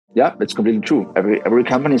Yeah, it's completely true. Every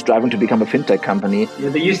company is striving to become a fintech company. Yeah,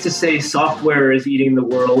 they used to say software is eating the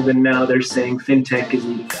world, and now they're saying fintech is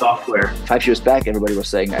eating software. 5 years back, everybody was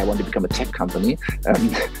saying, I want to become a tech company,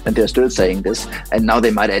 and they're still saying this. And now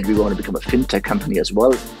they might add, we want to become a fintech company as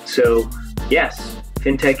well. So yes,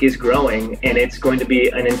 fintech is growing, and it's going to be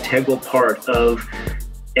an integral part of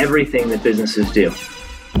everything that businesses do.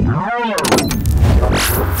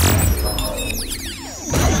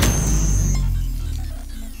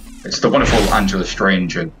 It's the wonderful Angela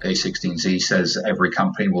Strange at A16Z says every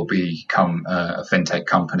company will become a fintech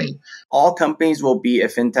company. All companies will be a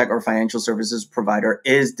fintech or financial services provider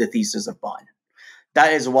is the thesis of Bond.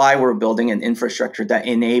 That is why we're building an infrastructure that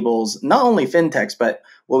enables not only fintechs, but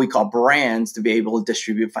what we call brands to be able to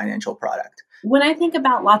distribute financial product. When I think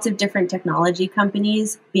about lots of different technology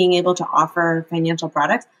companies being able to offer financial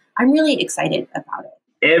products, I'm really excited about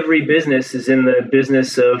it. Every business is in the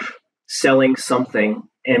business of selling something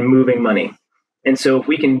and moving money. And so if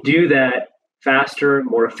we can do that faster,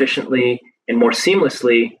 more efficiently, and more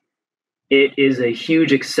seamlessly, it is a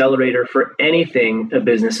huge accelerator for anything a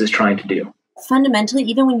business is trying to do. Fundamentally,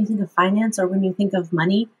 even when you think of finance or when you think of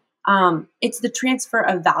money, it's the transfer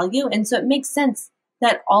of value. And so it makes sense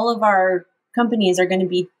that all of our companies are going to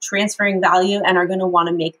be transferring value and are going to want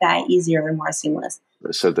to make that easier and more seamless.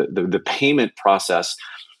 So the payment process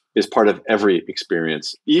is part of every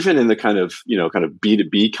experience, even in the kind of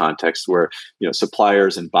B2B context where,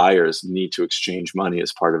 suppliers and buyers need to exchange money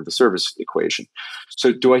as part of the service equation.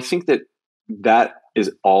 So do I think that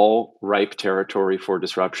is all ripe territory for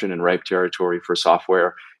disruption and ripe territory for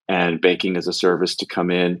software and banking as a service to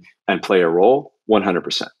come in and play a role?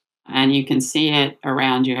 100%. And you can see it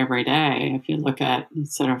around you every day. If you look at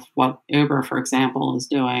sort of what Uber, for example, is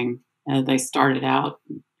doing, they started out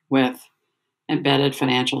with embedded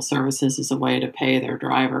financial services as a way to pay their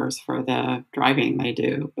drivers for the driving they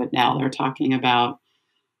do. But now they're talking about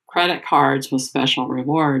credit cards with special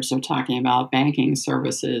rewards. They're talking about banking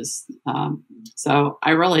services. So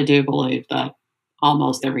I really do believe that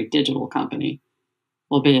almost every digital company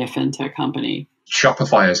will be a fintech company.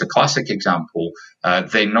 Shopify is a classic example.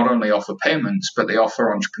 They not only offer payments, but they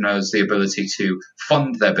offer entrepreneurs the ability to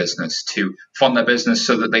fund their business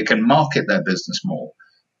so that they can market their business more.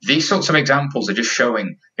 These sorts of examples are just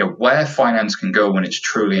showing where finance can go when it's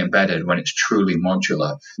truly embedded, when it's truly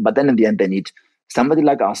modular. But then in the end, they need somebody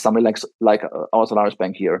like us, somebody like our Solaris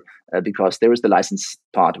Bank here, because there is the license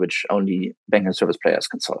part which only banking service players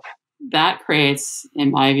can solve. That creates, in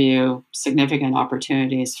my view, significant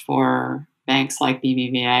opportunities for banks like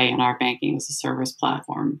BBVA and our banking as a service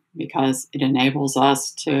platform, because it enables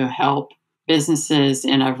us to help businesses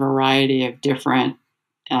in a variety of different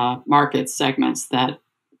market segments that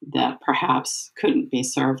perhaps couldn't be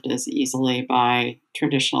served as easily by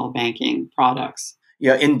traditional banking products.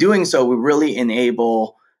 Yeah, in doing so, we really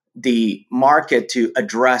enable the market to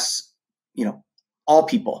address, all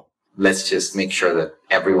people. Let's just make sure that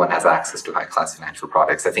everyone has access to high-class financial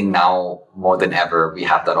products. I think now more than ever, we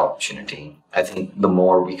have that opportunity. I think the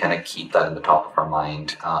more we kind of keep that in the top of our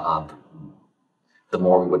mind, the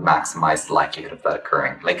more we would maximize the likelihood of that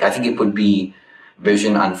occurring. I think it would be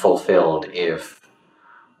vision unfulfilled if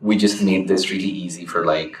we just made this really easy for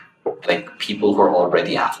people who are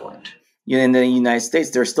already affluent. In the United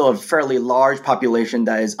States, there's still a fairly large population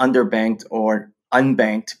that is underbanked or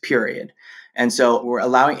unbanked, period. And so we're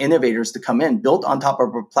allowing innovators to come in, built on top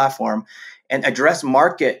of our platform, and address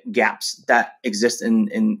market gaps that exist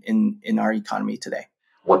in our economy today.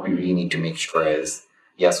 What we really need to make sure is,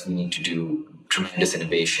 yes, we need to do tremendous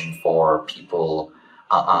innovation for people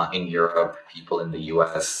in Europe, people in the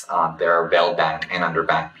US. There are well-banked and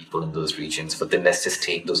underbanked people in those regions. But then let's just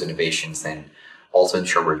take those innovations and also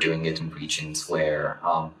ensure we're doing it in regions where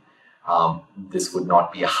this would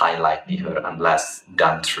not be a high likelihood unless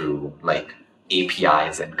done through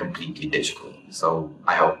APIs and completely digitally. So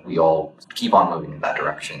I hope we all keep on moving in that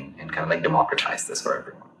direction and kind of democratize this for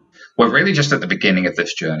everyone. We're really just at the beginning of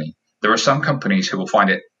this journey. There are some companies who will find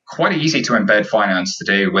it quite easy to embed finance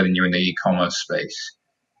today within you in the e-commerce space.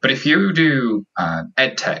 But if you do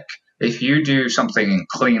edtech, if you do something in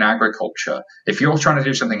clean agriculture, if you're trying to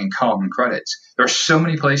do something in carbon credits, there are so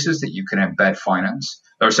many places that you can embed finance.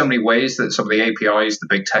 There are so many ways that some of the APIs, the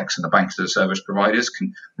big techs and the banks as a service providers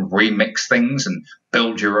can remix things and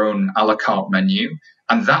build your own a la carte menu.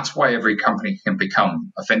 And that's why every company can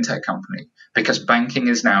become a fintech company, because banking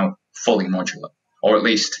is now fully modular, or at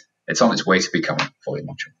least it's on its way to becoming fully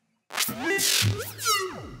modular.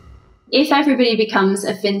 If everybody becomes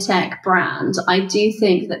a fintech brand, I do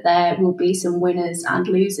think that there will be some winners and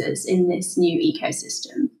losers in this new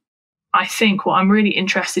ecosystem. I think what I'm really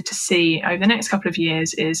interested to see over the next couple of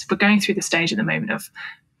years is we're going through the stage at the moment of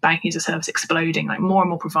banking as a service exploding, like more and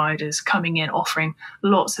more providers coming in, offering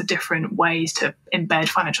lots of different ways to embed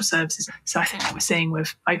financial services. So I think what we're seeing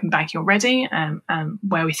with open banking already,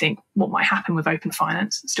 where we think what might happen with open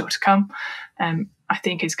finance still to come, I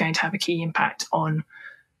think is going to have a key impact on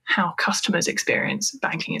how customers experience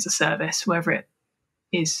banking as a service, whether it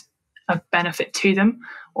is a benefit to them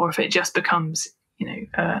or if it just becomes,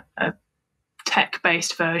 a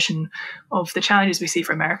tech-based version of the challenges we see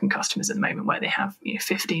for American customers at the moment, where they have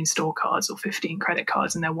 15 store cards or 15 credit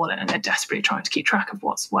cards in their wallet and they're desperately trying to keep track of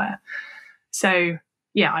what's where. So,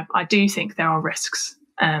 yeah, I do think there are risks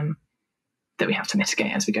that we have to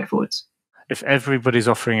mitigate as we go forwards. If everybody's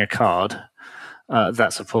offering a card,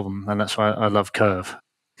 that's a problem, and that's why I love Curve,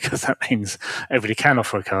 because that means everybody can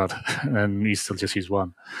offer a card and you still just use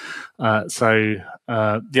one.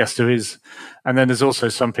 Yes, there is. And then there's also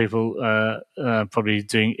some people probably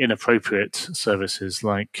doing inappropriate services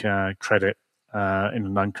like credit in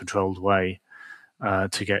an uncontrolled way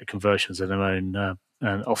to get conversions of their own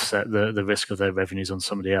and offset the risk of their revenues on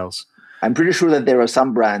somebody else. I'm pretty sure that there are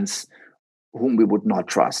some brands whom we would not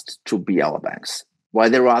trust to be our banks, while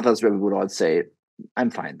there are others where we would all say,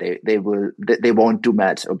 I'm fine. They won't do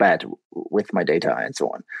bad with my data and so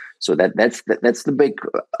on. So that's the big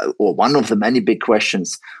or one of the many big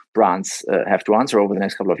questions brands have to answer over the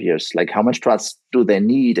next couple of years. Like, how much trust do they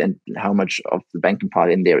need, and how much of the banking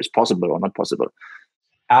part in there is possible or not possible?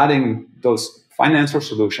 Adding those financial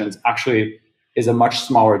solutions actually is a much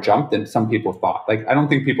smaller jump than some people thought. Like, I don't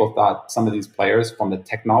think people thought some of these players from the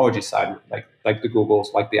technology side, like the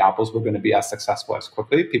Googles, like the Apples, were going to be as successful as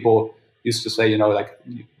quickly. People used to say,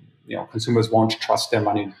 consumers won't trust their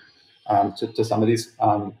money to some of these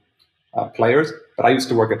players. But I used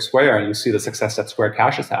to work at Square, and you see the success that Square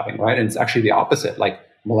Cash is having, right? And it's actually the opposite. Like,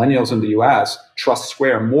 millennials in the US trust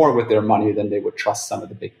Square more with their money than they would trust some of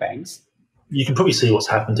the big banks. You can probably see what's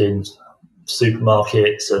happened in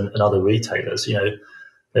supermarkets and other retailers.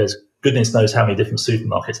 There's goodness knows how many different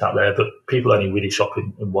supermarkets out there, but people only really shop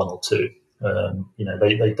in one or two.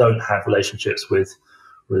 They don't have relationships with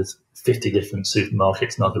 50 different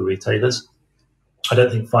supermarkets and other retailers. I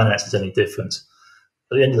don't think finance is any different.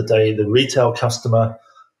 At the end of the day, the retail customer,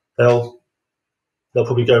 they'll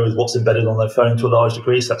probably go with what's embedded on their phone to a large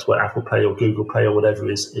degree. So that's where Apple Pay or Google Pay or whatever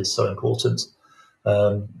is so important.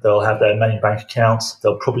 They'll have their main bank accounts.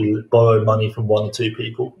 They'll probably borrow money from one or two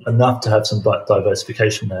people, enough to have some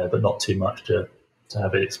diversification there, but not too much to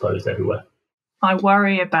have it exposed everywhere. I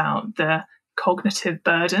worry about the cognitive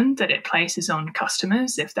burden that it places on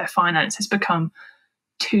customers if their finances become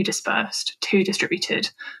too dispersed, too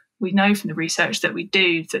distributed. We know from the research that we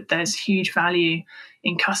do that there's huge value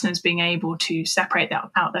in customers being able to separate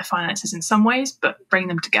out their finances in some ways, but bring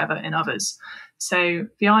them together in others. So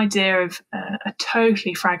the idea of a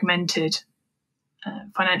totally fragmented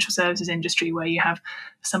financial services industry where you have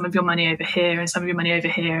some of your money over here and some of your money over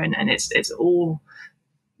here, and it's all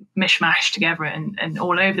mishmashed together and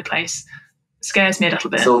all over the place, scares me a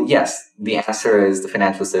little bit. So yes, the answer is the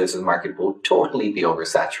financial services market will totally be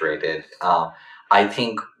oversaturated. I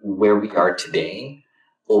think where we are today,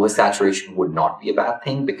 oversaturation would not be a bad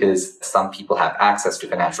thing, because some people have access to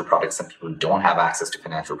financial products, some people don't have access to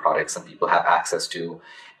financial products, some people have access to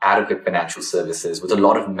adequate financial services with a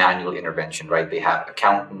lot of manual intervention, right? They have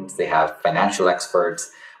accountants, they have financial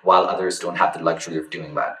experts, while others don't have the luxury of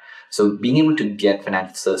doing that. So being able to get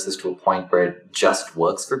financial services to a point where it just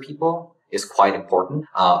works for people is quite important.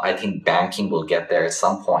 I think banking will get there at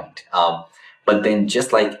some point. But then,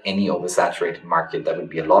 just like any oversaturated market, there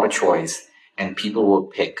would be a lot of choice, and people will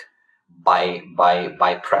pick by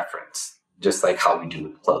preference, just like how we do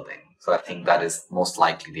with clothing. So I think that is most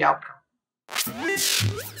likely the outcome.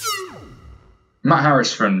 Matt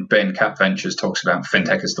Harris from Bain Cap Ventures talks about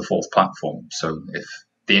fintech as the fourth platform. So if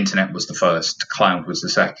the internet was the first, cloud was the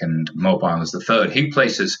second, mobile was the third, he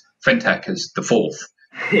places fintech as the fourth.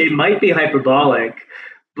 It might be hyperbolic,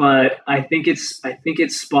 but I think it's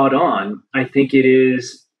spot on. I think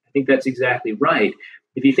that's exactly right.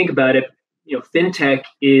 If you think about it, fintech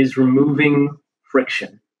is removing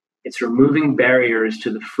friction. It's removing barriers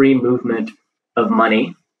to the free movement of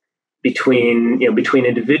money between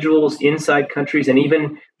individuals inside countries and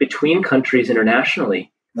even between countries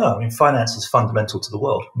internationally. No, finance is fundamental to the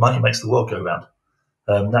world. Money makes the world go round.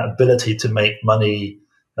 That ability to make money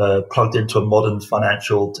plugged into a modern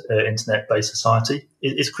financial internet-based society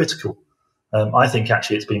is critical. I think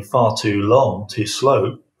actually it's been far too long, too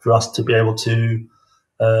slow for us to be able to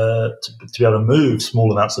move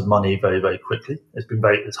small amounts of money very, very quickly.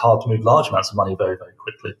 It's hard to move large amounts of money very, very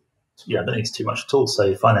quickly. Yeah, I don't think it's too much at all to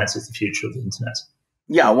say finance is the future of the internet.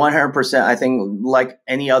 Yeah, 100%. I think like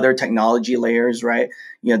any other technology layers, right?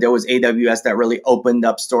 There was AWS that really opened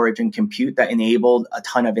up storage and compute that enabled a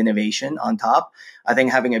ton of innovation on top. I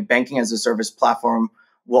think having a banking as a service platform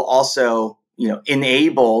will also,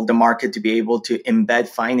 enable the market to be able to embed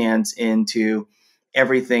finance into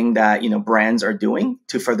everything that, brands are doing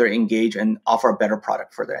to further engage and offer a better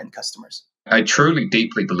product for their end customers. I truly,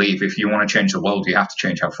 deeply believe if you want to change the world, you have to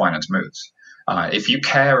change how finance moves. If you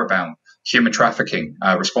care about human trafficking,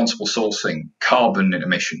 responsible sourcing, carbon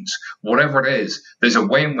emissions, whatever it is, there's a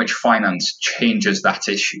way in which finance changes that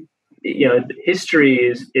issue.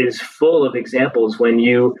 History is full of examples when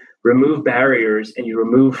you remove barriers and you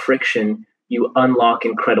remove friction, you unlock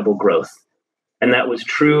incredible growth. And that was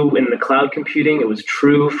true in the cloud computing. It was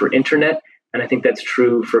true for internet. And I think that's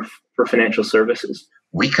true for financial services.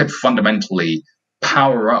 We could fundamentally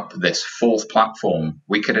power up this fourth platform.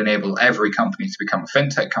 We could enable every company to become a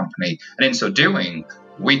fintech company. And in so doing,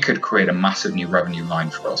 we could create a massive new revenue line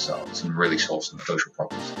for ourselves and really solve some social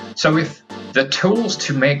problems. So if the tools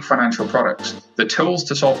to make financial products, the tools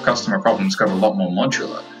to solve customer problems got a lot more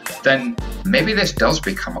modular, then maybe this does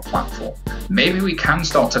become a platform. Maybe we can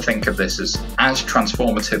start to think of this as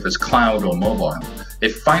transformative as cloud or mobile.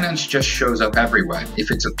 If finance just shows up everywhere,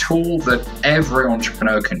 if it's a tool that every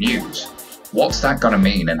entrepreneur can use, what's that going to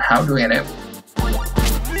mean and how do we enable it?